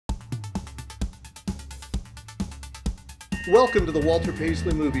Welcome to the Walter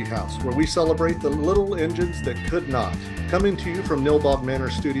Paisley Movie House, where we celebrate the little engines that could not. Coming to you from Nilbog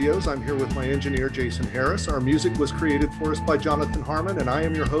Manor Studios, I'm here with my engineer, Jason Harris. Our music was created for us by Jonathan Harmon, and I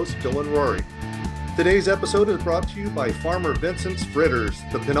am your host, Dylan Rory. Today's episode is brought to you by Farmer Vincent's Fritters,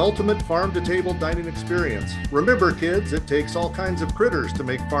 the penultimate farm-to-table dining experience. Remember, kids, it takes all kinds of critters to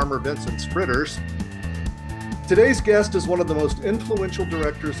make Farmer Vincent's Fritters. Today's guest is one of the most influential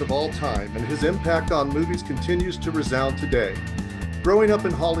directors of all time, and his impact on movies continues to resound today. Growing up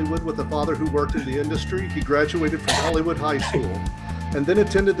in Hollywood with a father who worked in the industry, he graduated from Hollywood High School and then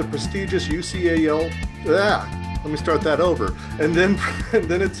attended the prestigious attended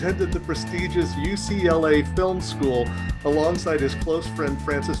the prestigious UCLA Film School alongside his close friend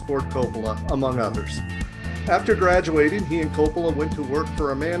Francis Ford Coppola, among others. After graduating, he and Coppola went to work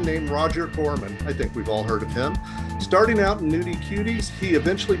for a man named Roger Corman. I think we've all heard of him. Starting out in Nudie Cuties, he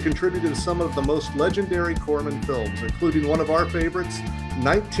eventually contributed to some of the most legendary Corman films, including one of our favorites,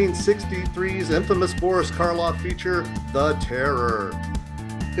 1963's infamous Boris Karloff feature, The Terror.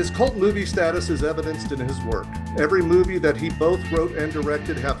 His cult movie status is evidenced in his work. Every movie that he both wrote and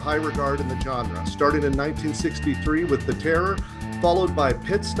directed have high regard in the genre, starting in 1963 with The Terror, followed by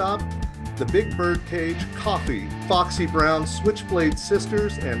Pit Stop, The Big Birdcage, Coffee, Foxy Brown, Switchblade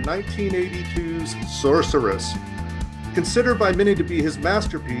Sisters, and 1982's Sorceress. Considered by many to be his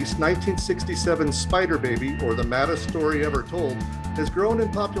masterpiece, 1967's Spider Baby, or The Maddest Story Ever Told, has grown in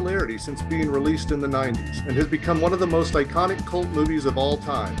popularity since being released in the 90s and has become one of the most iconic cult movies of all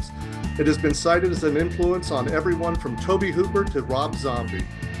times. It has been cited as an influence on everyone from Tobe Hooper to Rob Zombie.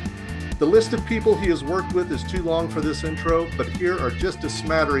 The list of people he has worked with is too long for this intro, but here are just a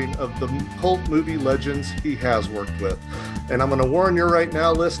smattering of the cult movie legends he has worked with. And I'm going to warn you right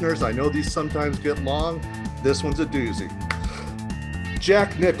now, listeners, I know these sometimes get long. This one's a doozy.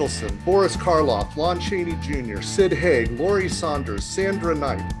 Jack Nicholson, Boris Karloff, Lon Chaney Jr., Sid Haig, Laurie Saunders, Sandra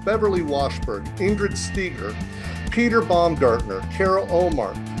Knight, Beverly Washburn, Ingrid Steeger, Peter Baumgartner, Carol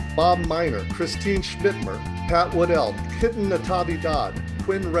Omar, Bob Miner, Christine Schmidtmer, Pat Woodell, Kitten Natavi Dodd,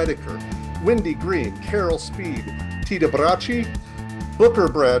 Quinn Rediker, Wendy Green, Carol Speed, Tita Bracci, Booker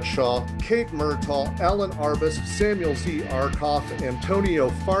Bradshaw, Kate Murtaugh, Alan Arbus, Samuel Z. Arkoff, Antonio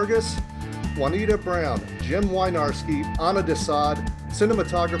Fargas, Juanita Brown, Jim Wynorski, Anna Desad,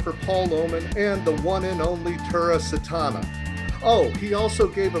 cinematographer Paul Lohman, and the one and only Tura Satana. Oh, he also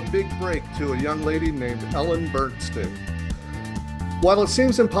gave a big break to a young lady named Ellen Bernstein. While it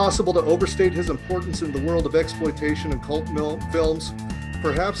seems impossible to overstate his importance in the world of exploitation and cult films,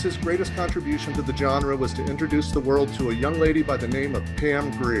 perhaps his greatest contribution to the genre was to introduce the world to a young lady by the name of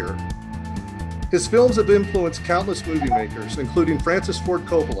Pam Grier. His films have influenced countless movie makers, including Francis Ford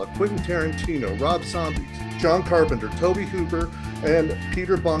Coppola, Quentin Tarantino, Rob Zombie, John Carpenter, Tobe Hooper, and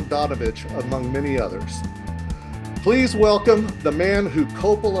Peter Bogdanovich, among many others. Please welcome the man who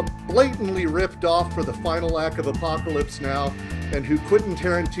Coppola blatantly ripped off for the final act of Apocalypse Now, and who Quentin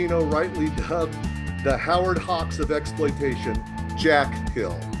Tarantino rightly dubbed the Howard Hawks of exploitation, Jack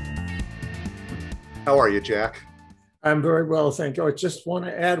Hill. How are you, Jack? I'm very well, thank you. I just want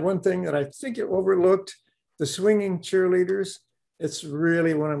to add one thing that I think you overlooked, The Swinging Cheerleaders. It's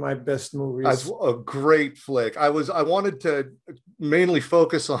really one of my best movies. That's a great flick. I wanted to mainly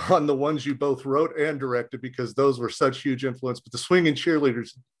focus on the ones you both wrote and directed because those were such huge influence, but The Swinging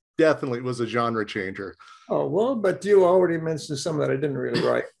Cheerleaders definitely was a genre changer. Oh, well, but you already mentioned some that I didn't really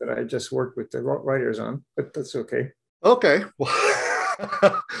write, that I just worked with the writers on, but that's okay. Okay. Well,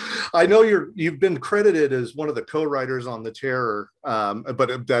 I know you've been credited as one of the co-writers on The Terror,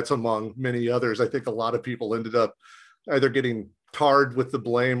 but that's among many others. I think a lot of people ended up either getting tarred with the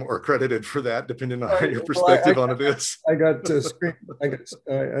blame or credited for that, depending on your perspective on it is. I got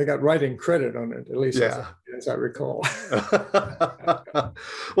writing credit on it, at least as I recall.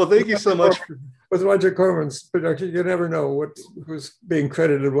 Well, thank you so much. With Roger Corman's production, you never know who's being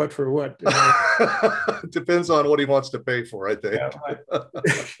credited what for what. You know? Depends on what he wants to pay for, I think. Yeah,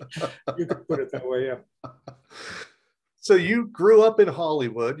 you could put it that way, yeah. So you grew up in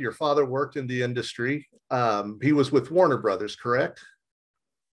Hollywood. Your father worked in the industry. He was with Warner Brothers, correct?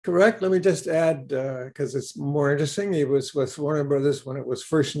 Correct. Let me just add, because it's more interesting, he was with Warner Brothers when it was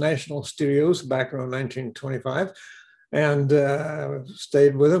First National Studios back around 1925, and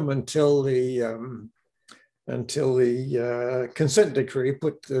stayed with him until the consent decree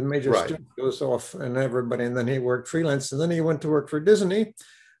put the major studios off and everybody, and then he worked freelance, and then he went to work for Disney,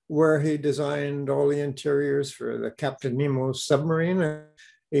 where he designed all the interiors for the Captain Nemo submarine.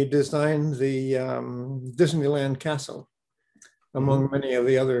 He designed the Disneyland Castle, among many of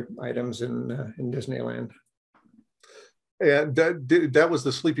the other items in Disneyland. And that was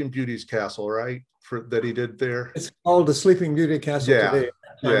the Sleeping Beauty's castle, right? For that he did there. It's called the Sleeping Beauty Castle Yeah, today. At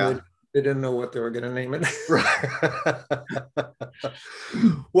that time, yeah. they didn't know what they were going to name it. Right.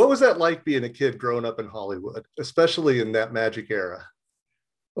 What was that like being a kid growing up in Hollywood, especially in that magic era?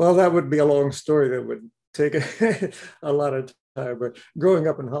 Well, that would be a long story that would take a lot of time. But growing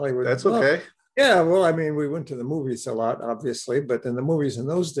up in Hollywood, That's well, okay. yeah, well, I mean, we went to the movies a lot, obviously, but in the movies in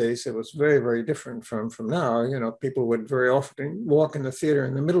those days, it was very, very different from now. You know, people would very often walk in the theater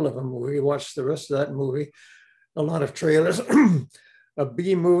in the middle of a movie, watch the rest of that movie, a lot of trailers, a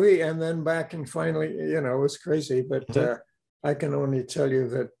B movie, and then back and finally, you know, it was crazy. But I can only tell you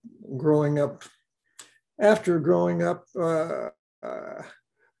that growing up, after growing up, uh,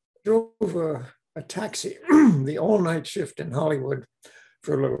 drove a taxi, the all-night shift in Hollywood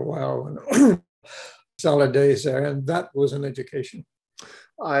for a little while, and solid days there, and that was an education.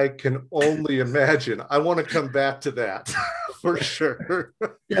 I can only imagine. I want to come back to that for sure.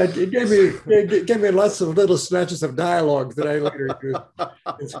 Yeah, it gave me lots of little snatches of dialogue that I later used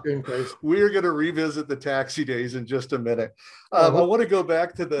in screenplays. We're going to revisit the taxi days in just a minute. I want to go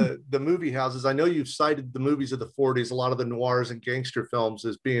back to the movie houses. I know you've cited the movies of the 40s, a lot of the noirs and gangster films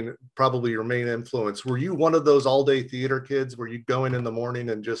as being probably your main influence. Were you one of those all-day theater kids where you go in the morning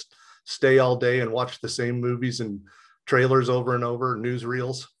and just stay all day and watch the same movies and trailers over and over,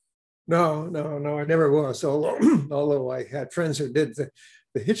 newsreels? No, I never was. Although I had friends who did the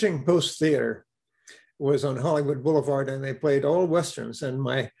Hitching Post Theater was on Hollywood Boulevard, and they played all westerns. And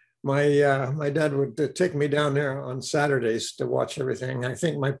my dad would take me down there on Saturdays to watch everything. I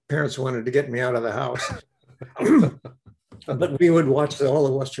think my parents wanted to get me out of the house, but we would watch all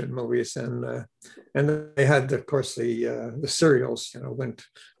the western movies, and they had, of course, the serials. You know, went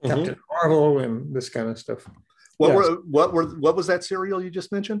Captain Marvel and this kind of stuff. What was that serial you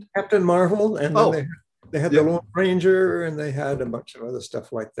just mentioned? Captain Marvel, and then they had the Lone Ranger, and they had a bunch of other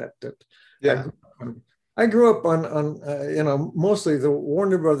stuff like that. I grew up on you know, mostly the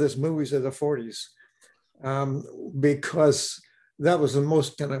Warner Brothers movies of the 40s, because that was the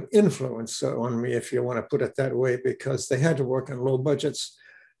most kind of influence on me, if you want to put it that way, because they had to work on low budgets.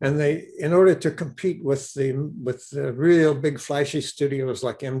 And they, in order to compete with the real big flashy studios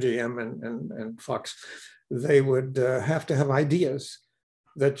like MGM and Fox, they would have to have ideas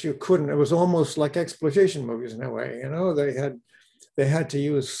that you couldn't. It was almost like exploitation movies in a way. You know, they had to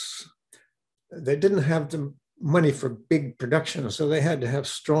use. They didn't have the money for big production, so they had to have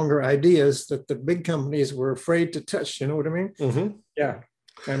stronger ideas that the big companies were afraid to touch. You know what I mean? Mm-hmm. Yeah.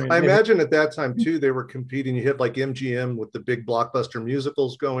 I imagine at that time too, they were competing. You had like MGM with the big blockbuster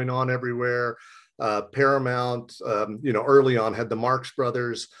musicals going on everywhere. Paramount, you know, early on had the Marx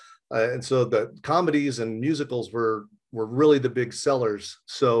Brothers, and so the comedies and musicals were really the big sellers.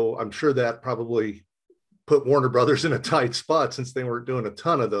 So I'm sure that probably put Warner Brothers in a tight spot since they weren't doing a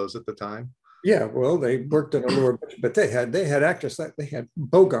ton of those at the time. Yeah, well, they worked on a lower budget, but they had actors like they had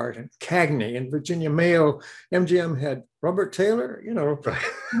Bogart and Cagney and Virginia Mayo. MGM had Robert Taylor. You know,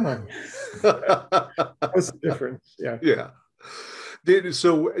 come on. What's the difference? Yeah. Yeah.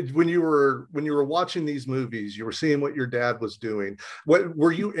 So when you were watching these movies, you were seeing what your dad was doing. What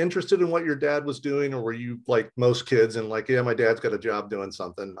were you interested in what your dad was doing, or were you like most kids and like, yeah, my dad's got a job doing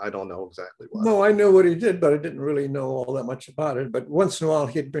something, I don't know exactly what? No, I knew what he did, but I didn't really know all that much about it. But once in a while,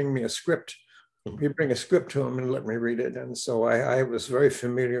 he'd bring me a script. He'd bring a script to him and let me read it, and so I was very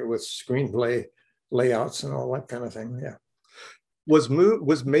familiar with screenplay layouts and all that kind of thing. Yeah. Was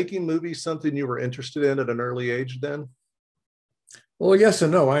making movies something you were interested in at an early age then? Well, yes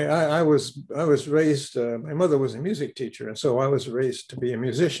and no. I was raised. My mother was a music teacher, and so I was raised to be a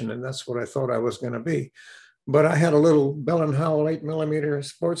musician, and that's what I thought I was going to be. But I had a little Bell and Howell 8mm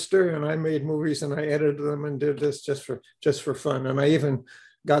Sportster, and I made movies and I edited them and did this just for fun. And I even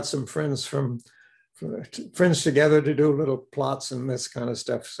got some friends friends together to do little plots and this kind of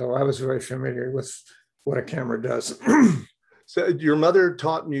stuff. So I was very familiar with what a camera does. So your mother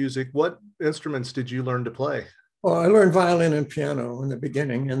taught music. What instruments did you learn to play? Well, I learned violin and piano in the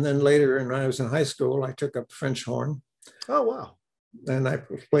beginning. And then later, when I was in high school, I took up French horn. Oh, wow. And I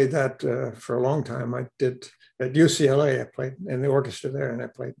played that for a long time. I did at UCLA, I played in the orchestra there, and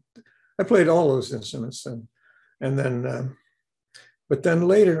I played all those instruments. And then, but then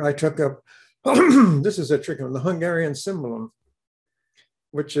later I took up, this is a tricky one, the Hungarian cymbalum,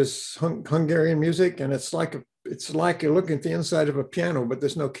 which is Hungarian music. And it's like you're looking at the inside of a piano, but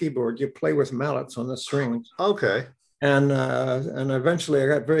there's no keyboard. You play with mallets on the strings. Okay. And eventually I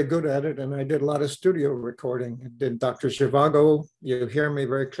got very good at it, and I did a lot of studio recording. I did Dr. Zhivago. You hear me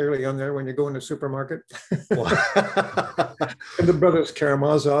very clearly on there when you go in the supermarket. And the brothers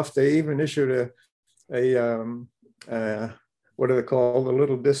Karamazov, they even issued a what are they called? The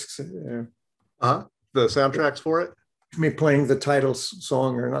little discs. Uh-huh. The soundtracks for it? Me playing the title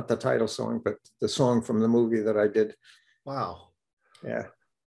song, or not the title song, but the song from the movie that I did. Wow. Yeah.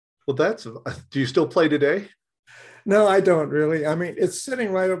 Well, do you still play today? No, I don't really. I mean, it's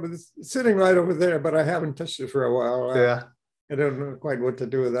sitting right over there, but I haven't touched it for a while. Yeah. I don't know quite what to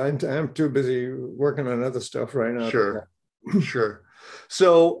do with it. I'm too busy working on other stuff right now. Sure. Sure.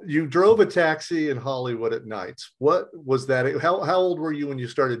 So you drove a taxi in Hollywood at nights. What was that? How old were you when you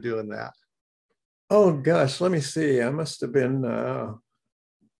started doing that? Oh gosh, let me see. I must have been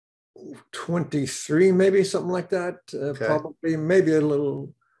 23, maybe something like that. Okay. Probably, maybe a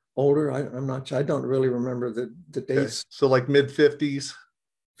little older. I'm not sure. I don't really remember the Okay. dates. So like mid 50s?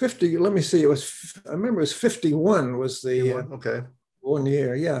 50, let me see. I remember it was 51 was the Okay. 1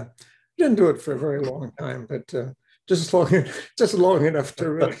 year. Yeah. Didn't do it for a very long time, but just long enough to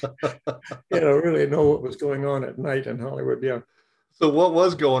really, really know what was going on at night in Hollywood. Yeah. So what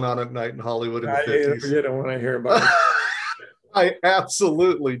was going on at night in Hollywood in the 50s? You don't want to hear about it. I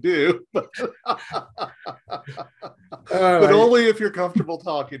absolutely do. But only if you're comfortable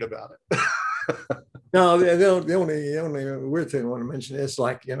talking about it. No, the only weird thing I want to mention is,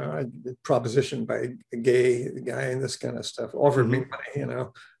 like, a proposition by a gay guy and this kind of stuff offered me money,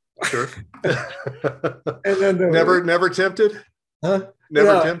 Sure. And then never tempted? Huh?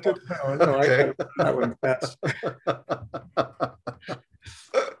 Never tempted? No, okay. I went fast.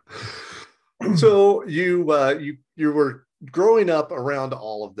 So you were growing up around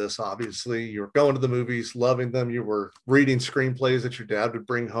all of this. Obviously, you were going to the movies, loving them. You were reading screenplays that your dad would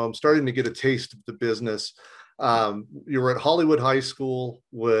bring home, starting to get a taste of the business. You were at Hollywood High School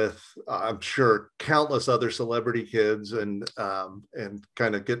with, I'm sure, countless other celebrity kids, and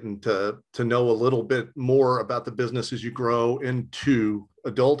kind of getting to know a little bit more about the business as you grow into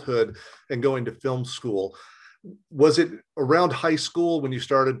adulthood and going to film school. Was it around high school when you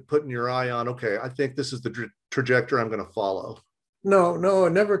started putting your eye on, okay, I think this is the trajectory I'm going to follow? No,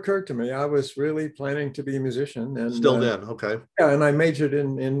 it never occurred to me. I was really planning to be a musician, and still then, okay. Yeah, and I majored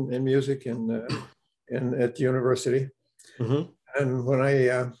in music at the university. Mm-hmm. And when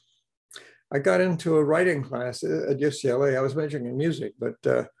I got into a writing class at UCLA, I was majoring in music, but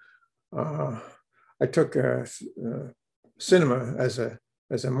I took cinema as a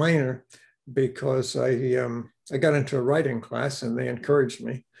minor, because I got into a writing class and they encouraged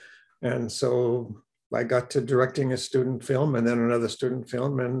me. And so I got to directing a student film and then another student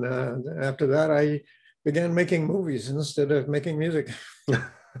film. And after that, I began making movies instead of making music.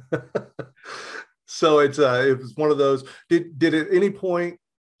 So it was one of those, did at any point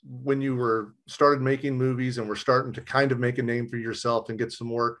when you started making movies and were starting to kind of make a name for yourself and get some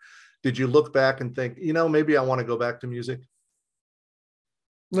work, did you look back and think, maybe I want to go back to music?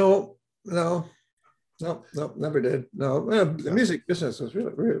 No, never did. No, the music business was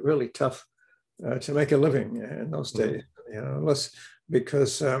really, really, really tough to make a living in those days. Unless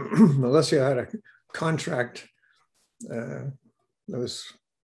you had a contract, it was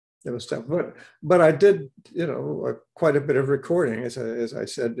tough. But I did, quite a bit of recording, as I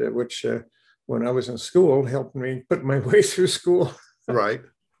said, which when I was in school helped me put my way through school. Right.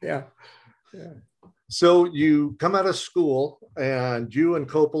 Yeah. So you come out of school and you and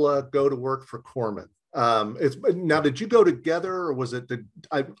Coppola go to work for Corman. Now, did you go together, or was it?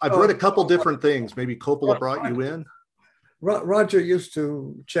 I've read a couple different things. Maybe Coppola brought you in. Roger used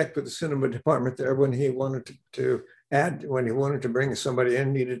to check with the cinema department there when he wanted to bring somebody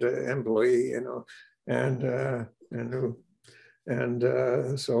in, needed an employee,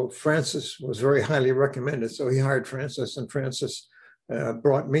 and so Francis was very highly recommended. So he hired Francis, and Francis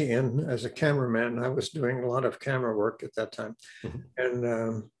brought me in as a cameraman. I was doing a lot of camera work at that time.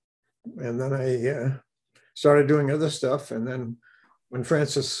 Mm-hmm. And then I started doing other stuff. And then when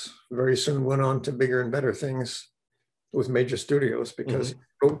Francis very soon went on to bigger and better things with major studios, because he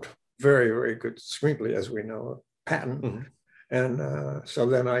wrote very, very good screenplay, as we know, Patton. Mm-hmm. And so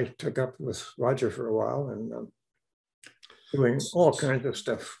then I took up with Roger for a while and doing all kinds of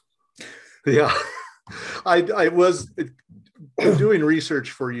stuff. Yeah. I was doing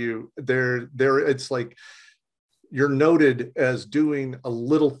research for you there. It's like you're noted as doing a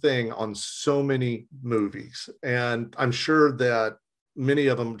little thing on so many movies, and I'm sure that many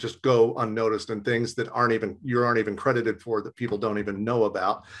of them just go unnoticed, and things that you aren't even credited for, that people don't even know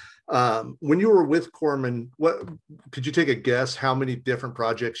about. When you were with Corman, what could you take a guess how many different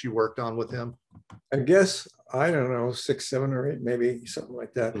projects you worked on with him? I guess, I don't know, 6, 7, or 8, maybe something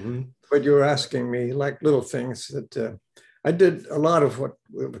like that. Mm-hmm. But you were asking me like little things that I did a lot of what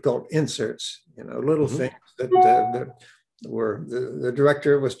we call inserts, little things that were, the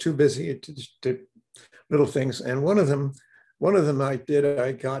director was too busy to little things. And one of them I did.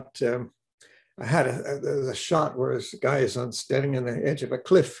 I got. I had a shot where this guy is standing on the edge of a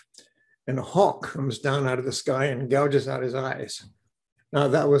cliff, and a hawk comes down out of the sky and gouges out his eyes. Now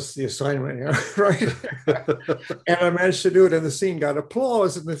that was the assignment, right? And I managed to do it, and the scene got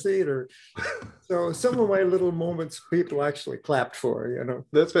applause in the theater. So some of my little moments, people actually clapped for.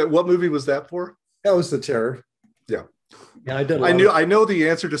 That's right. What movie was that for? That was The Terror. Yeah. Yeah, I did. I know the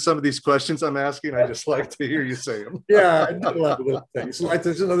answer to some of these questions I'm asking. I just like to hear you say them. Yeah, I did a lot of little things. Like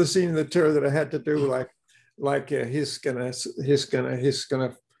there's another scene in The Terror that I had to do, like he's gonna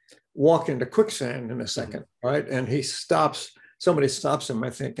walk into quicksand in a second, right? And he stops. Somebody stops him, I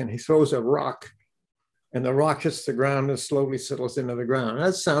think, and he throws a rock, and the rock hits the ground and slowly settles into the ground.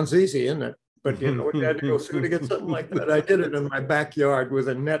 That sounds easy, isn't it? But you know what you had to go through to get something like that. I did it in my backyard with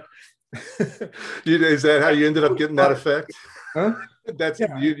a net. Is that how you ended up getting that effect? Huh? That's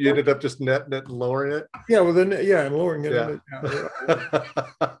you ended up just net lowering it. Yeah, well, then and lowering it. Yeah.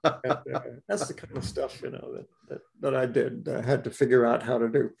 That's the kind of stuff that I did. I had to figure out how to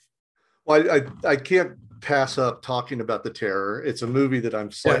do. Well, I can't pass up talking about The Terror. It's a movie that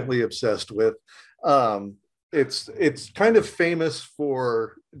I'm slightly obsessed with. It's kind of famous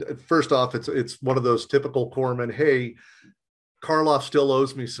for, first off, it's one of those typical Corman, hey, Karloff still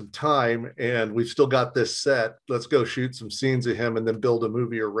owes me some time and we've still got this set. Let's go shoot some scenes of him and then build a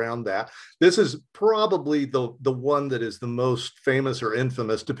movie around that. This is probably the one that is the most famous or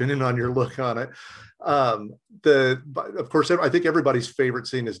infamous, depending on your look on it. Of course, I think everybody's favorite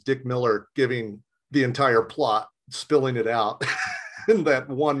scene is Dick Miller giving the entire plot, spilling it out in that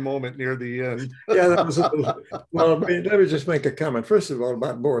one moment near the end. Yeah, that was well, let me just make a comment. First of all,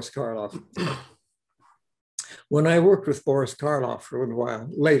 about Boris Karloff. When I worked with Boris Karloff for a little while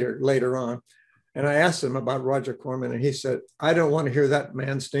later on, and I asked him about Roger Corman, and he said, I don't want to hear that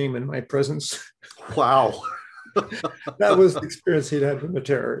man's name in my presence. Wow. That was the experience he'd had from The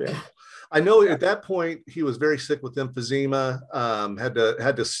Terror, yeah. I know at that point he was very sick with emphysema,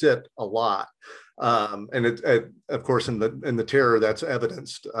 had to sit a lot. And of course, in the Terror, that's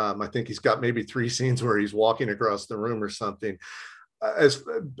evidenced. I think he's got maybe 3 scenes where he's walking across the room or something.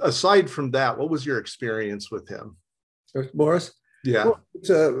 Aside from that, what was your experience with him? With Boris? Yeah. Well,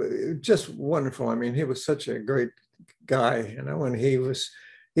 it's just wonderful. I mean, he was such a great guy. When he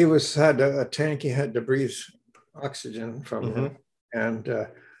had a tank, he had to breathe oxygen from him, and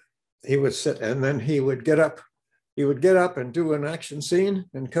he would sit, and then he would get up. He would get up and do an action scene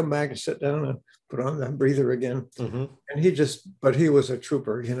and come back and sit down and put on the breather again. And but he was a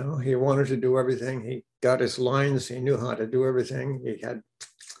trooper, he wanted to do everything. He got his lines. He knew how to do everything. He had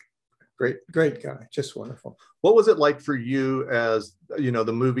great guy, just wonderful. What was it like for you as,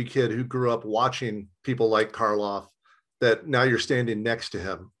 the movie kid who grew up watching people like Karloff, that now you're standing next to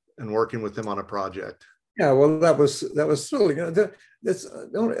him and working with him on a project? Yeah, well, that was thrilling.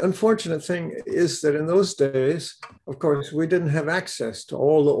 The only unfortunate thing is that in those days, of course, we didn't have access to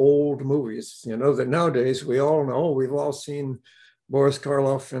all the old movies. That nowadays we all know. We've all seen Boris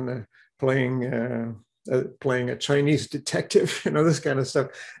Karloff playing a Chinese detective, this kind of stuff.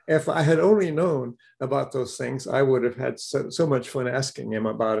 If I had only known about those things, I would have had so much fun asking him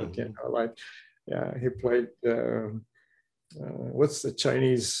about it. He played. What's the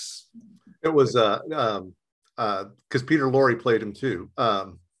Chinese? It was because Peter Lorre played him too.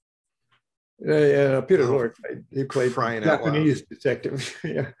 Peter Lorre played Japanese detective.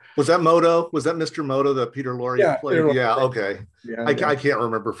 Yeah. Was that Moto? Was that Mr. Moto that Peter Lorre played? Okay. Yeah, I can't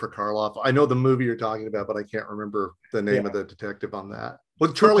remember for Karloff. I know the movie you're talking about, but I can't remember the name of the detective on that.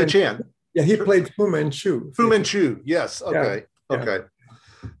 Was Charlie Chan? Yeah, he played Fu Manchu. Fu Manchu. Yes. Okay. Yeah. Okay.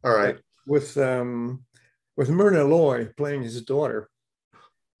 All right. With Myrna Loy playing his daughter,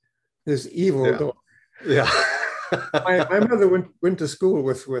 his evil daughter. Yeah. my mother went to school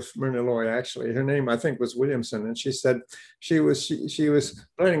with Myrna Loy, actually. Her name, I think, was Williamson. And she said she was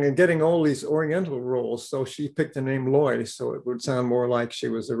planning on getting all these Oriental roles. So she picked the name Loy, so it would sound more like she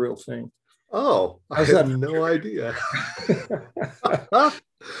was the real thing. Oh, I had no idea. I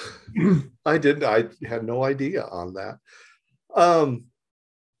had no idea on that.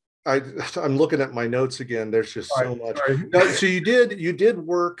 I'm looking at my notes again. There's just so much. So you did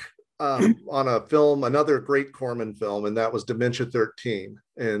work on a film, another great Corman film, and that was Dementia 13.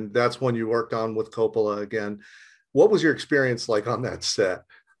 And that's when you worked on with Coppola again. What was your experience like on that set?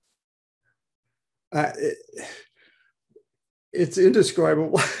 It's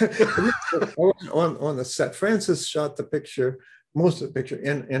indescribable. on the set, Francis shot the picture, most of the picture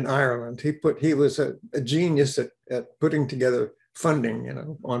in Ireland. He was a genius at putting together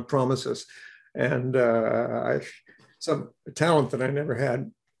funding, on promises, and some talent that I never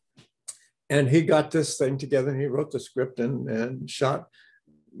had. And he got this thing together and he wrote the script and shot.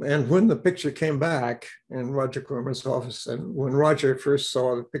 And when the picture came back in Roger Corman's office, and when Roger first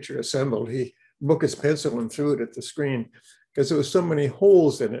saw the picture assembled, he took his pencil and threw it at the screen because there was so many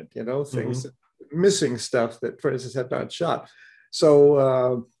holes in it, you know, things, missing stuff that Francis had not shot.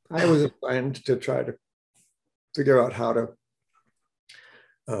 So I was assigned to try to figure out how to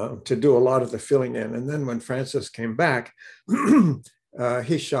do a lot of the filling in. And then when Francis came back, he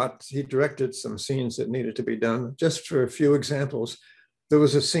directed some scenes that needed to be done. Just for a few examples, there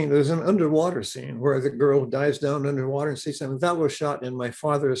was an underwater scene where the girl dives down underwater and sees something. That was shot in my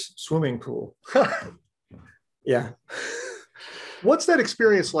father's swimming pool. Yeah. What's that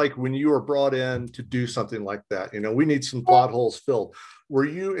experience like when you were brought in to do something like that? You know, we need some plot holes filled. Were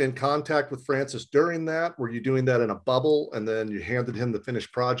you in contact with Francis during that? Were you doing that in a bubble and then you handed him the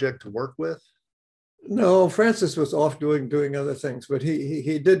finished project to work with? No, Francis was off doing other things, but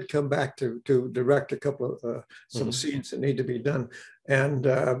he did come back to direct a couple of some scenes that need to be done. And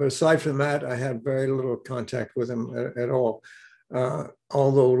but aside from that, I had very little contact with him at all.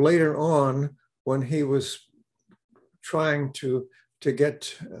 Although later on, when he was trying to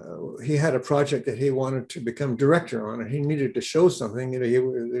get, he had a project that he wanted to become director on, and he needed to show something that he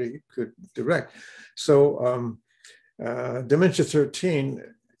could direct. So Dementia 13.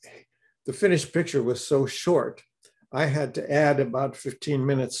 The finished picture was so short, I had to add about 15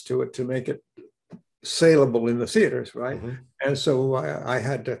 minutes to it to make it saleable in the theaters, right? And so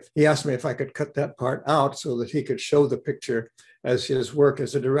he asked me if I could cut that part out so that he could show the picture as his work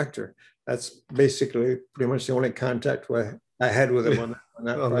as a director. That's basically pretty much the only contact I had with him on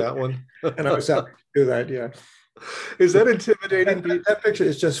that one. And I was happy to do that, yeah. Is that intimidating? That picture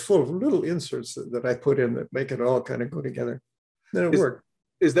is just full of little inserts that I put in that make it all kind of go together. Then it worked.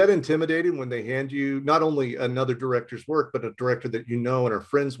 Is that intimidating when they hand you not only another director's work, but a director that you know and are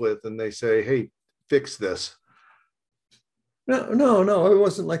friends with, and they say, hey, fix this? No, it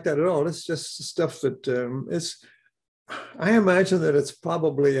wasn't like that at all. It's just stuff that I imagine that it's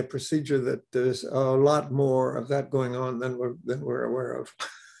probably a procedure that there's a lot more of that going on than we're aware of.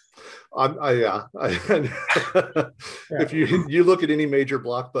 If you look at any major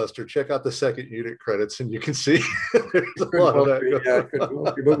blockbuster, check out the second unit credits, and you can see there's a lot of that.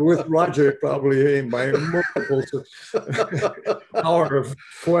 But with Roger, probably by multiples of power of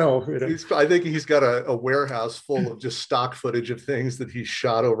 12. You know? I think he's got a warehouse full of just stock footage of things that he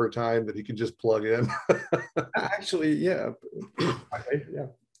shot over time that he can just plug in. Actually, yeah. Yeah.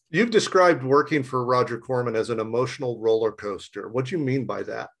 You've described working for Roger Corman as an emotional roller coaster. What do you mean by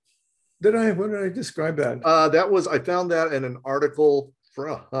that? What did I describe that? I found that in an article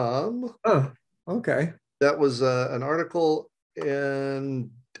from. Oh, okay. That was an article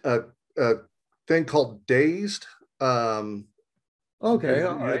in a thing called Dazed. Okay.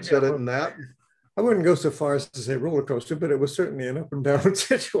 You said it in that. I wouldn't go so far as to say roller coaster, but it was certainly an up and down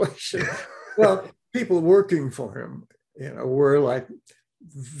situation. Well, people working for him, were like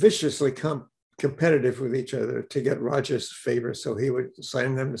viciously competitive with each other to get Roger's favor, so he would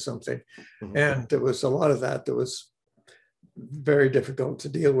sign them to something. And there was a lot of that was very difficult to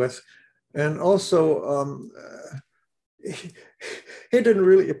deal with. And also, he didn't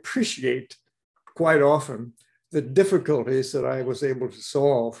really appreciate quite often the difficulties that I was able to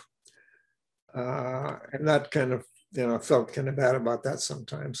solve. And that kind of, felt kind of bad about that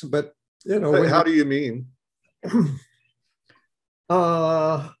sometimes. But, how do you mean?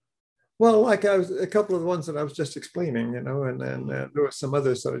 Well, like a couple of the ones that I was just explaining, and then there were some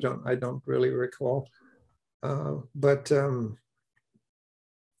others that I don't really recall. But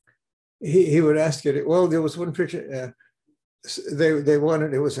he would ask it. Well, there was one picture. They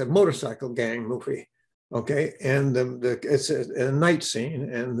wanted, it was a motorcycle gang movie, okay, and it's a night scene,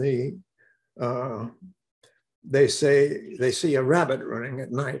 and they see a rabbit running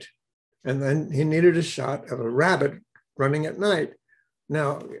at night, and then he needed a shot of a rabbit running at night.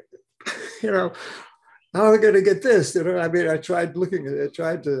 Now, how are we going to get this? I mean, I tried looking at it,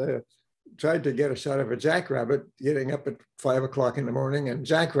 tried to get a shot of a jackrabbit getting up at 5 o'clock in the morning, and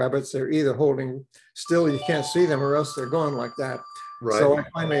jackrabbits, they're either holding still, you can't see them, or else they're going like that. Right. So I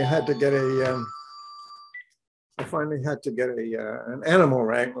finally had to get an animal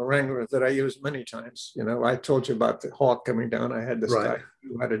wrangler that I used many times. I told you about the hawk coming down. I had this guy who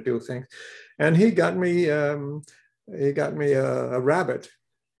knew how to do things, and he got me a rabbit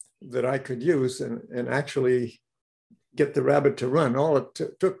that I could use and actually get the rabbit to run. All it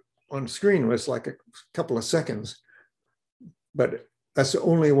took on screen was like a couple of seconds, but that's the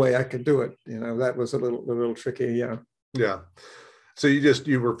only way I could do it. That was a little tricky. Yeah. Yeah. So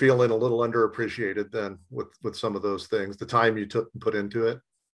you were feeling a little underappreciated then with some of those things, the time you took and put into it.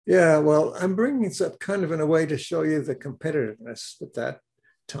 Yeah, well, I'm bringing this up kind of in a way to show you the competitiveness at that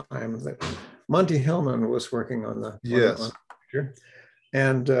time. That Monty Hellman was working on on Yes. the picture,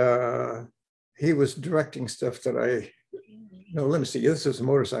 and he was directing stuff that I. No, let me see. This was a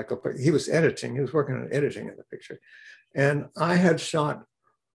motorcycle, but he was editing. He was working on editing in the picture, and I had shot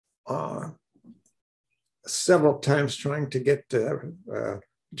uh, several times trying to get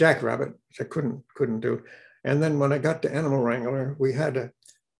Jackrabbit, which I couldn't do. And then when I got to Animal Wrangler, we had to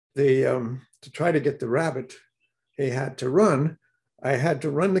try to get the rabbit. He had to run. I had to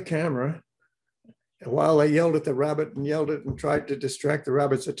run the camera while they yelled at the rabbit and yelled it and tried to distract the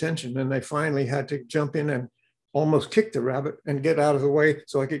rabbit's attention. And they finally had to jump in and almost kick the rabbit and get out of the way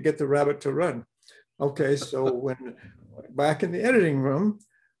so I could get the rabbit to run. Okay, so when back in the editing room,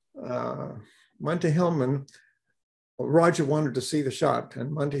 Monty Hellman, Roger wanted to see the shot,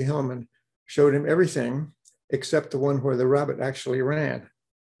 and Monty Hellman showed him everything except the one where the rabbit actually ran.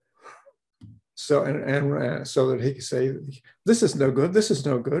 So so that he could say, "This is no good. This is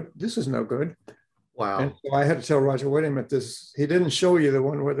no good. This is no good." Wow. And so I had to tell Roger, "Wait a minute. This he didn't show you the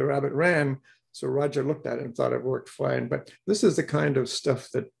one where the rabbit ran." So Roger looked at it and thought it worked fine. But this is the kind of stuff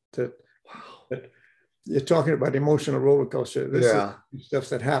that you're talking about, emotional roller coaster. This is stuff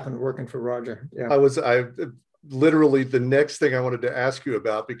that happened working for Roger. Yeah. I literally, the next thing I wanted to ask you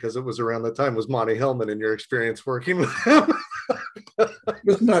about, because it was around the time, was Monty Hellman and your experience working with him. It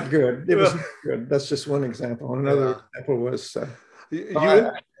was not good. It was not good. That's just one example. Another example was, I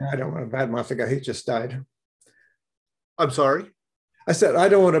don't want to badmouth the guy. He just died. I'm sorry? I said, I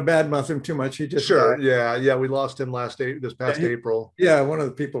don't want to badmouth him too much. He just died. Yeah. We lost him this past April. Yeah, one of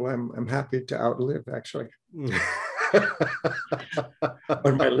the people I'm happy to outlive, actually.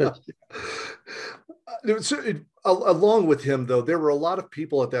 On my list. Along with him, though, there were a lot of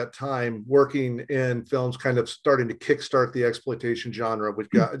people at that time working in films, kind of starting to kickstart the exploitation genre. We've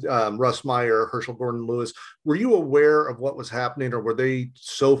got Russ Meyer, Herschel Gordon Lewis. Were you aware of what was happening, or were they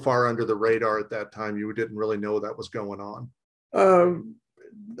so far under the radar at that time you didn't really know that was going on?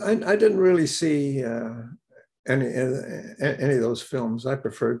 I didn't really see any of those films. I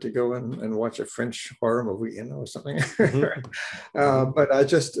preferred to go and watch a French horror movie, or something. But I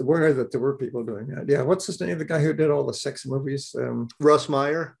just aware that there were people doing that. Yeah, what's his name? The guy who did all the sex movies? Russ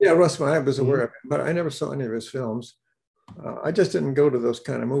Meyer. Yeah, Russ Meyer. I was aware of him, but I never saw any of his films. I just didn't go to those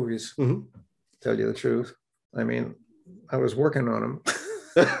kind of movies. To tell you the truth, I mean, I was working on them.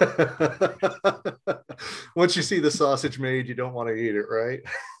 Once you see the sausage made, you don't want to eat it, right?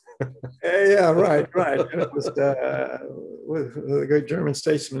 Yeah, right. And it was with the great German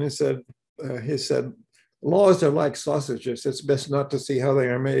statesman who said, laws are like sausages. It's best not to see how they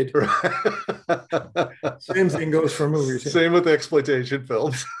are made. Same thing goes for movies. Same with exploitation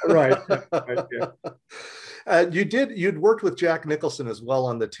films. Right. Yeah. You'd worked with Jack Nicholson as well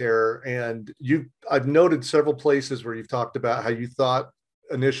on The Terror, and I've noted several places where you've talked about how you thought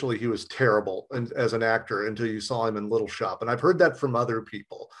initially he was terrible as an actor until you saw him in Little Shop, and I've heard that from other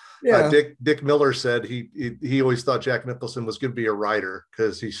people. Yeah. Dick Miller said he always thought Jack Nicholson was going to be a writer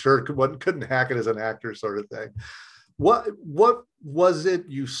because he sure couldn't hack it as an actor, sort of thing. What was it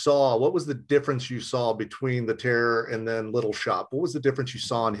you saw? What was the difference you saw between The Terror and then Little Shop? What was the difference you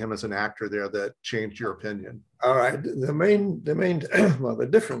saw in him as an actor there that changed your opinion? All right, the main well, the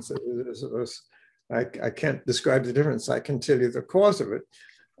difference was I can't describe the difference. I can tell you the cause of it.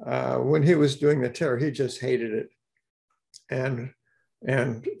 When he was doing The Terror, he just hated it, and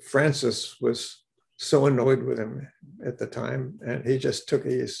Francis was so annoyed with him at the time, and he just took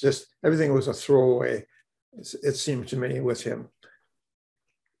it. It's just everything was a throwaway. It seemed to me with him,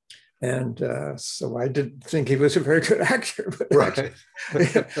 and so I didn't think he was a very good actor. But right?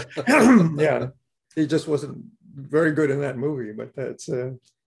 Yeah, he just wasn't very good in that movie. But that's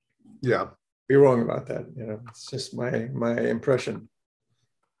be wrong about that. It's just my impression.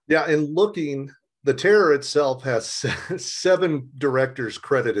 Yeah, and looking, The Terror itself has 7 directors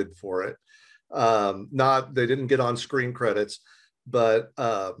credited for it. They didn't get on-screen credits, but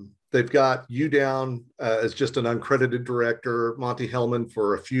they've got you down as just an uncredited director, Monty Hellman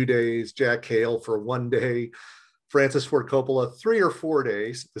for a few days, Jack Hale for 1 day, Francis Ford Coppola 3 or 4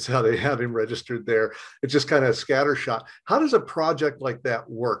 days is how they have him registered there. It's just kind of scattershot. How does a project like that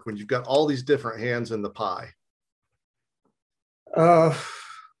work when you've got all these different hands in the pie? How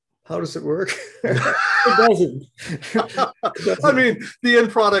does it work? It doesn't. I mean, the end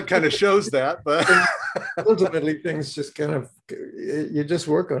product kind of shows that, but ultimately things just kind of, you just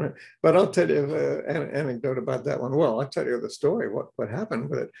work on it. But I'll tell you an anecdote about that one. Well, I'll tell you the story, what happened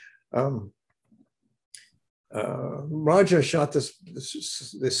with it. Roger shot the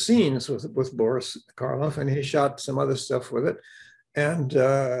scenes with Boris Karloff, and he shot some other stuff with it. and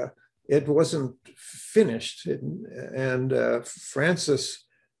it wasn't finished. Francis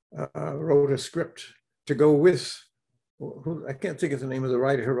wrote a script to go with. I can't think of the name of the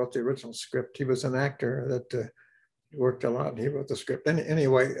writer who wrote the original script. He was an actor that worked a lot. He wrote the script. And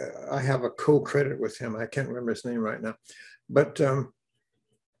anyway, I have a co-credit with him. I can't remember his name right now, but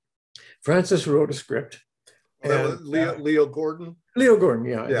Francis wrote a script. And, Leo Gordon. Leo Gordon,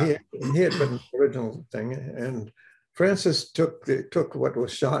 yeah. He had been the original thing, and Francis took what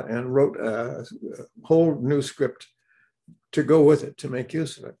was shot and wrote a whole new script to go with it, to make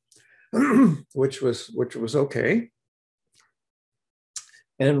use of it, which was okay.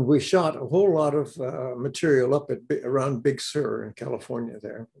 And we shot a whole lot of material up around Big Sur in California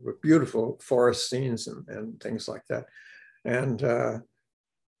there, with beautiful forest scenes and things like that. And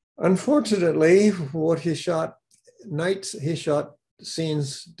unfortunately, what he shot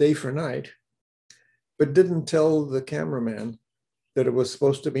scenes day for night, but didn't tell the cameraman that it was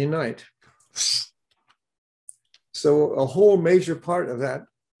supposed to be night. So a whole major part of that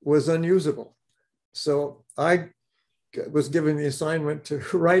was unusable. So I was given the assignment to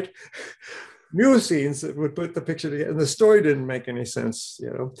write new scenes that would put the picture together. And the story didn't make any sense,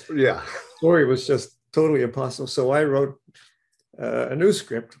 Yeah. The story was just totally impossible. So I wrote a new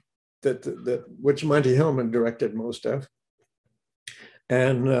script that which Monty Hillman directed most of.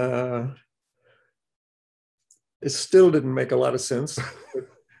 And it still didn't make a lot of sense. A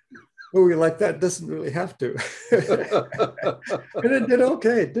movie like that doesn't really have to. And it did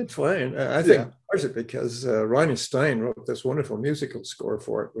okay. It did fine. I think partly because Ronnie Stein wrote this wonderful musical score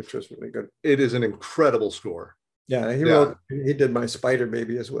for it, which was really good. It is an incredible score. Yeah, he did my Spider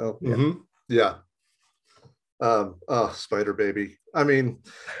Baby as well. Yeah. Mm-hmm. Yeah. Spider Baby. I mean,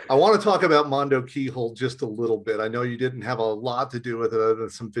 I want to talk about Mondo Keyhole just a little bit. I know you didn't have a lot to do with it other than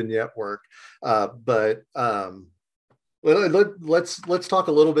some vignette work, but let's talk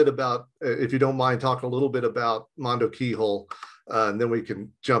a little bit about, if you don't mind, talk a little bit about Mondo Keyhole, and then we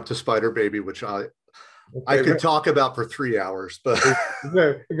can jump to Spider Baby, which I could talk about for 3 hours, but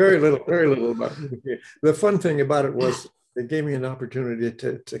very little about it. The fun thing about it was it gave me an opportunity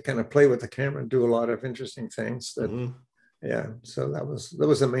to kind of play with the camera and do a lot of interesting things. So that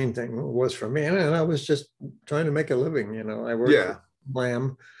was the main thing was for me, and I was just trying to make a living. I worked with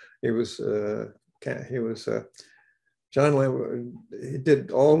Lamb. John Lamb. He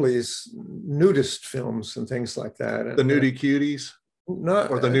did all these nudist films and things like that. And, the Nudie Cuties,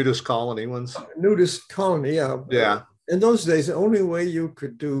 or the Nudist Colony ones. Nudist Colony, yeah. Yeah. In those days, the only way you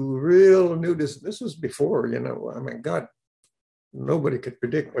could do real nudist. This was before, I mean, God. Nobody could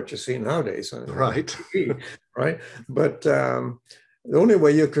predict what you see nowadays. Right. TV, right. But the only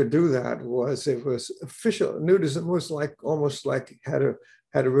way you could do that was it was official. Nudism was almost like had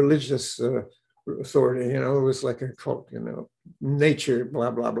a religious authority, it was like a cult, nature,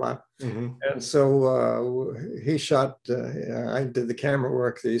 blah, blah, blah. Mm-hmm. And so he shot, I did the camera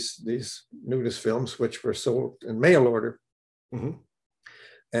work, these nudist films, which were sold in mail order. Mm-hmm.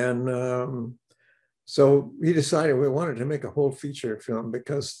 And so he decided we wanted to make a whole feature film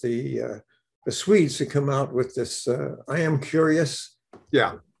because the Swedes had come out with this I Am Curious,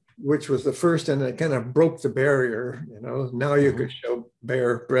 which was the first, and it kind of broke the barrier. Now you could show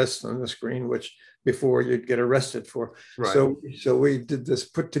bare breasts on the screen, which before you'd get arrested for. Right. So we did this,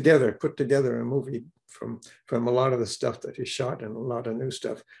 put together a movie from a lot of the stuff that he shot and a lot of new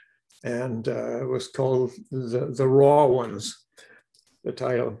stuff, and it was called the Raw Ones. The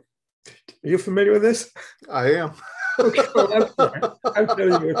title. Are you familiar with this? I am. Okay, well, I'm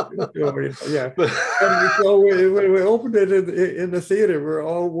telling you what you're doing. Yeah. And so when we opened it in the theater, we were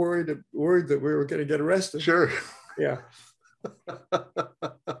all worried that we were going to get arrested. Sure. Yeah.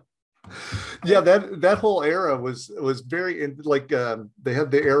 Yeah, that whole era was very they had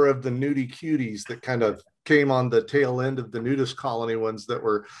the era of the Nudie Cuties that kind of came on the tail end of the Nudist Colony ones that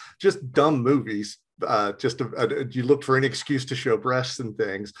were just dumb movies. You looked for any excuse to show breasts and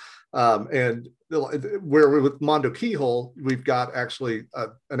things. And where with Mondo Keyhole, we've got actually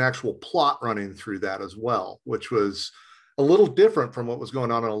an actual plot running through that as well, which was a little different from what was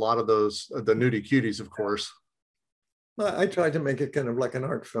going on in a lot of those, the Nudie Cuties, of course. I tried to make it kind of like an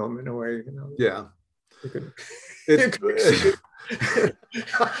art film in a way, Yeah.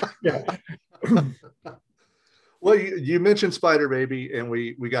 Yeah. Well, you mentioned Spider Baby, and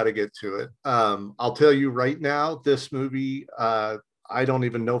we got to get to it. I'll tell you right now, this movie, I don't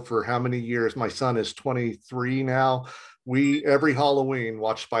even know for how many years. My son is 23 now. We every Halloween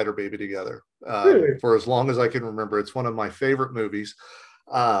watch Spider Baby together Really? For as long as I can remember. It's one of my favorite movies.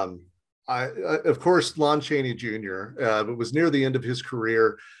 Of course, Lon Chaney Jr. It was near the end of his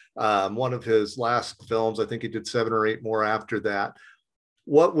career. One of his last films, I think he did 7 or 8 more after that.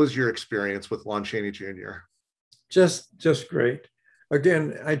 What was your experience with Lon Chaney Jr.? Just great.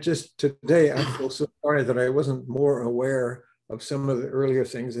 Again, today I feel so sorry that I wasn't more aware of some of the earlier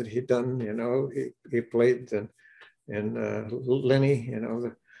things that he'd done. You know, he played in Lenny, you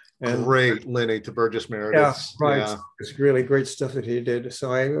know, and great Lenny to Burgess Meredith. Yeah, right. Yeah. It's really great stuff that he did.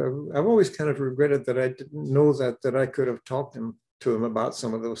 So I've always kind of regretted that I didn't know that I could have talked to him about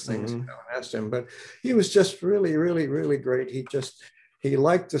some of those things, and asked him. But he was just really, really, really great. He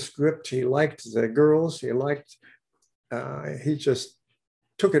liked the script. He liked the girls. He just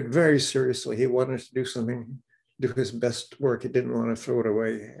took it very seriously. He wanted to do his best work. He didn't want to throw it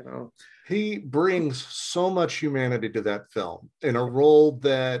away, you know. He brings so much humanity to that film in a role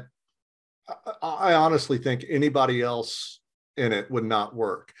that I honestly think anybody else in it would not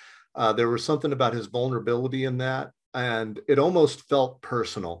work. There was something about his vulnerability in that, and it almost felt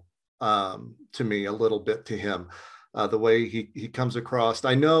personal to me a little bit, to him, the way he comes across.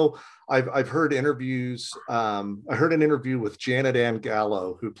 I know I've heard interviews. I heard an interview with Janet Ann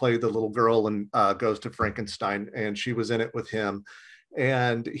Gallo, who played the little girl in Ghost of Frankenstein, and she was in it with him.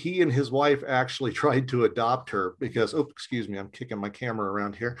 And he and his wife actually tried to adopt her because, oh, excuse me, I'm kicking my camera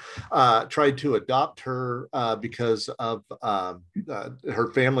around here. Tried to adopt her because of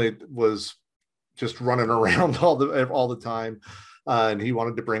her family was just running around all the time. And he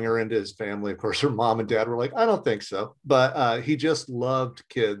wanted to bring her into his family. Of course, her mom and dad were like, I don't think so. But he just loved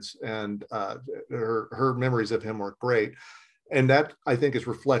kids, and her memories of him were great. And that, I think, is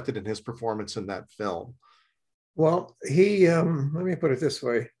reflected in his performance in that film. Well, let me put it this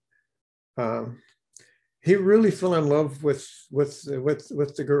way. He really fell in love with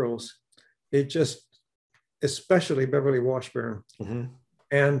the girls. It just, especially Beverly Washburn.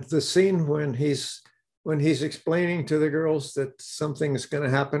 And the scene when he's explaining to the girls that something's going to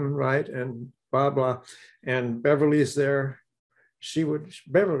happen, right? And blah, blah. And Beverly's there.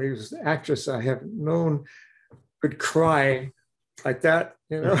 Beverly was the actress I have known, could cry like that,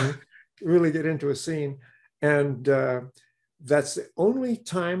 you know, really get into a scene. And that's the only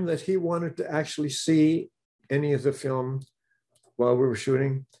time that he wanted to actually see any of the film while we were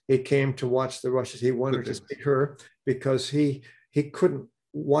shooting. He came to watch the rushes. He wanted to see her because he couldn't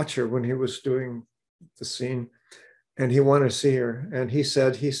watch her when he was doing the scene, and he wanted to see her. And he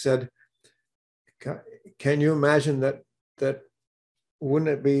said, can you imagine that wouldn't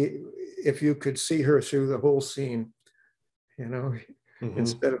it be if you could see her through the whole scene, you know,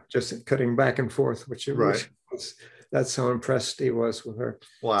 instead of just cutting back and forth, which that's how impressed he was with her.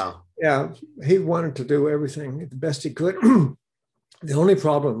 Wow. Yeah, he wanted to do everything the best he could. The only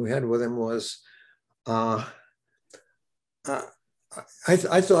problem we had with him was I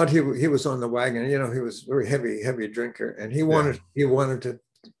thought he was on the wagon. You know, he was a very heavy drinker, and he wanted to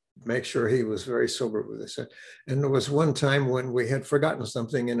make sure he was very sober with us. And there was one time when we had forgotten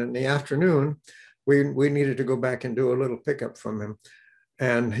something, and in the afternoon, we needed to go back and do a little pickup from him.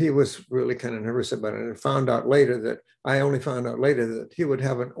 And he was really kind of nervous about it. And I only found out later that he would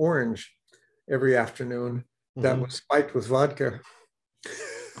have an orange every afternoon that was spiked with vodka.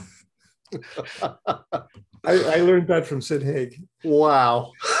 I learned that from Sid Haig.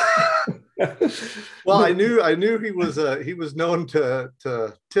 Wow. Well, I knew he was known to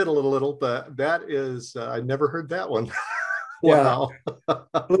tittle a little, but that is I never heard that one. Wow. Yeah,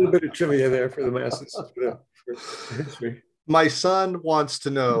 a little bit of trivia there for the masses for history. My son wants to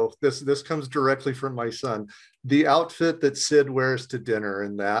know, this comes directly from my son, the outfit that Sid wears to dinner,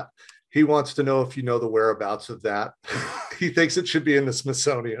 and that he wants to know if you know the whereabouts of that. He thinks it should be in the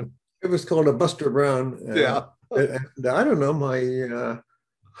Smithsonian. It was called a Buster Brown. Yeah. And I don't know,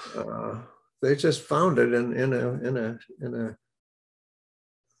 they just found it in a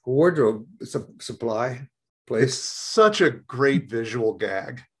wardrobe supply place. It's such a great visual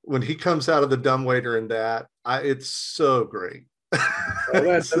gag when he comes out of the dumbwaiter in that. It's so great. Well,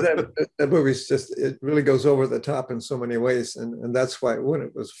 that movie's just, it really goes over the top in so many ways, and that's why when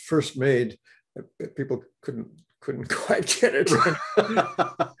it was first made, people couldn't quite get it.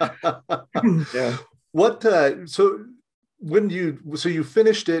 Yeah. What so you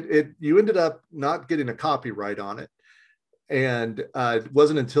finished it, you ended up not getting a copyright on it, and it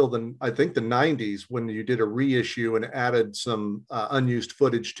wasn't until I think the 90s when you did a reissue and added some unused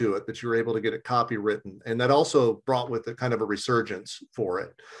footage to it that you were able to get it copywritten, and that also brought with it kind of a resurgence for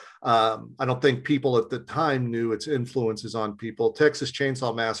it. I don't think people at the time knew its influences on people. Texas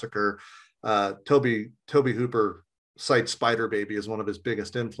Chainsaw Massacre, Toby Hooper cites Spider Baby as one of his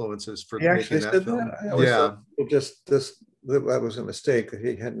biggest influences for making that film. That was a mistake, that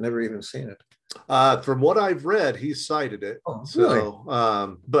he had never even seen it. From what I've read, he's cited it. Oh, really?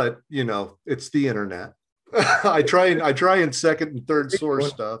 So, but you know, it's the internet. I try and second and third source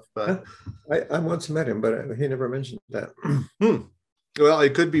stuff, but I once met him, but he never mentioned that. Well,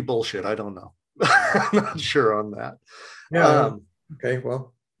 it could be bullshit. I don't know. I'm not sure on that. Yeah. Okay.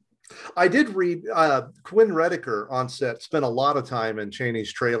 Well, I did read Quinn Rediker on set spent a lot of time in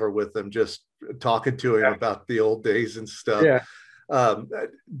Chaney's trailer with him, just talking to him about the old days and stuff. yeah.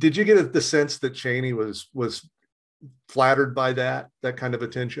 Did you get the sense that Chaney was flattered by that kind of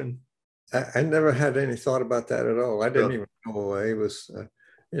attention? I never had any thought about that at all. I didn't even know he was.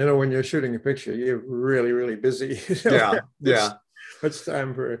 You know, when you're shooting a picture, you're really, really busy. You know? Yeah. Much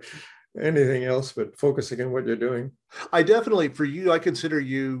time for anything else but focusing on what you're doing. I definitely, for you, I consider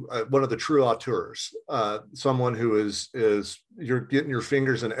you one of the true auteurs, someone who is you're getting your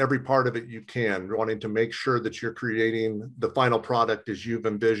fingers in every part of it you can, wanting to make sure that you're creating the final product as you've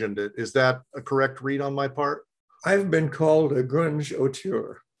envisioned it. Is that a correct read on my part? I've been called a grunge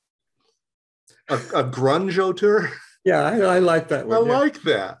auteur. A grunge auteur? Yeah, I like that one. I like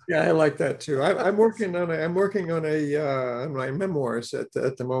that. Yeah, I like that too. I'm working on on my memoirs at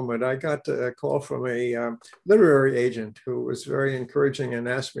the moment. I got a call from a literary agent who was very encouraging and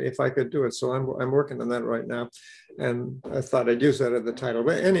asked me if I could do it. So I'm working on that right now, and I thought I'd use that as the title.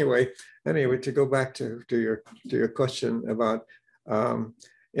 But anyway, to go back to your question about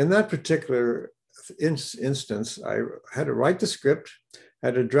in that particular instance, I had to write the script,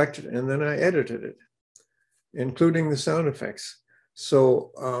 had to direct it, and then I edited it, including the sound effects.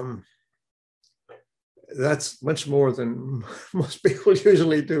 So that's much more than most people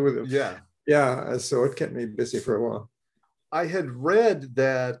usually do with them. Yeah. So it kept me busy for a while. I had read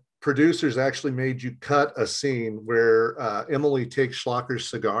that producers actually made you cut a scene where Emily takes Schlocker's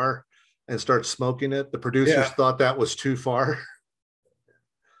cigar and starts smoking it. The producers thought that was too far.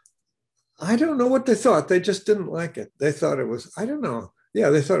 I don't know what they thought. They just didn't like it. They thought it was, I don't know. Yeah,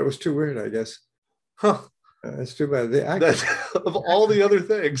 they thought it was too weird, I guess. Huh. It's too bad. The actors, of all the other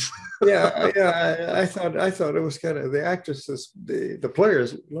things. I thought it was kind of the actresses, the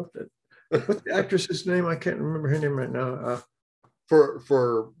players loved it. What's the actress's name? I can't remember her name right now.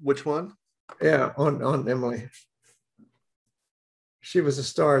 For which one? Yeah, on Emily. She was a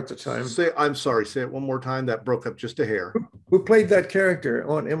star at the time. I'm sorry. Say it one more time. That broke up just a hair. Who played that character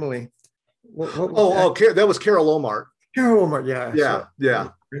on Emily? That was Carol Omar. Carol Omar. Yeah. Yeah.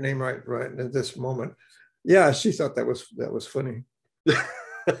 Her name right at this moment. Yeah, she thought that was funny.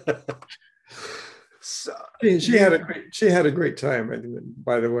 So, she had a great time.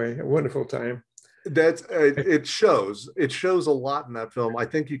 By the way, a wonderful time. That's it shows a lot in that film. I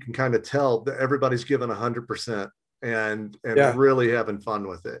think you can kind of tell that everybody's given 100% and really having fun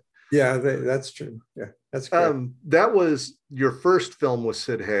with it. Yeah, that's true. Yeah, that's great. That was your first film with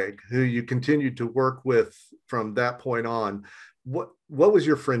Sid Haig, who you continued to work with from that point on. What was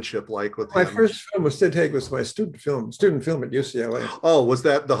your friendship like with him? My first film with Sid Haig was my student film at UCLA. Oh, was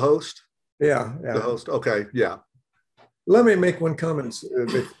that The Host? Yeah. The Host. Okay, yeah. Let me make one comment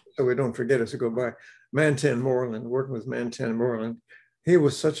so we don't forget as we go by. Mantan Moreland, working with Mantan Moreland. He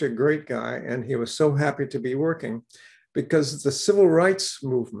was such a great guy, and he was so happy to be working because the civil rights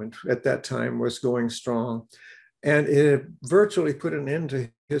movement at that time was going strong, and it virtually put an end to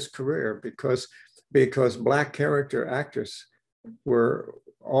his career because Black character actors were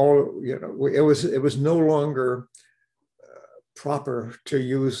all, it was no longer proper to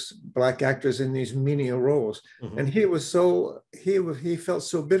use Black actors in these menial roles. Mm-hmm. And he felt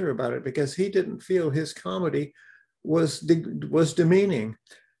so bitter about it because he didn't feel his comedy was demeaning,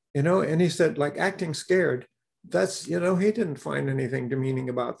 and he said, like, acting scared, that's, he didn't find anything demeaning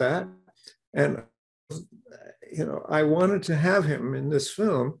about that. And, I wanted to have him in this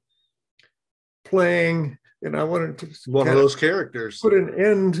film playing, I wanted to one of those characters, put an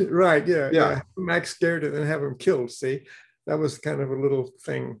end, right? Yeah. Max scared and then have him killed. See, that was kind of a little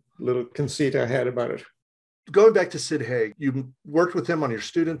conceit I had about it. Going back to Sid Haig, you worked with him on your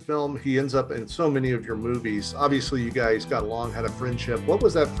student film. He ends up in so many of your movies. Obviously, you guys got along, had a friendship. What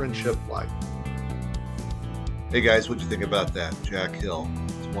was that friendship like? Hey guys, what'd you think about that? Jack Hill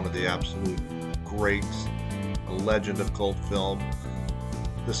is one of the absolute greats, a legend of cult film.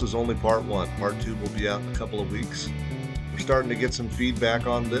 This was only part one. Part two will be out in a couple of weeks. We're starting to get some feedback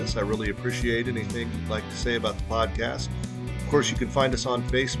on this. I really appreciate anything you'd like to say about the podcast. Of course, you can find us on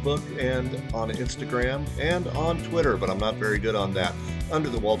Facebook and on Instagram and on Twitter, but I'm not very good on that. Under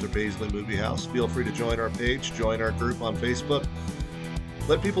the Walter Paisley Movie House. Feel free to join our page, join our group on Facebook.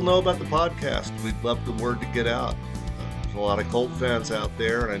 Let people know about the podcast. We'd love the word to get out. There's a lot of cult fans out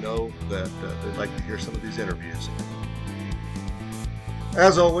there, and I know that they'd like to hear some of these interviews.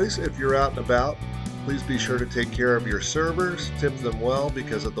 As always, if you're out and about, please be sure to take care of your servers, tip them well,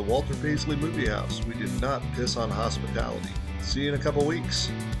 because at the Walter Paisley Movie House, we do not piss on hospitality. See you in a couple weeks.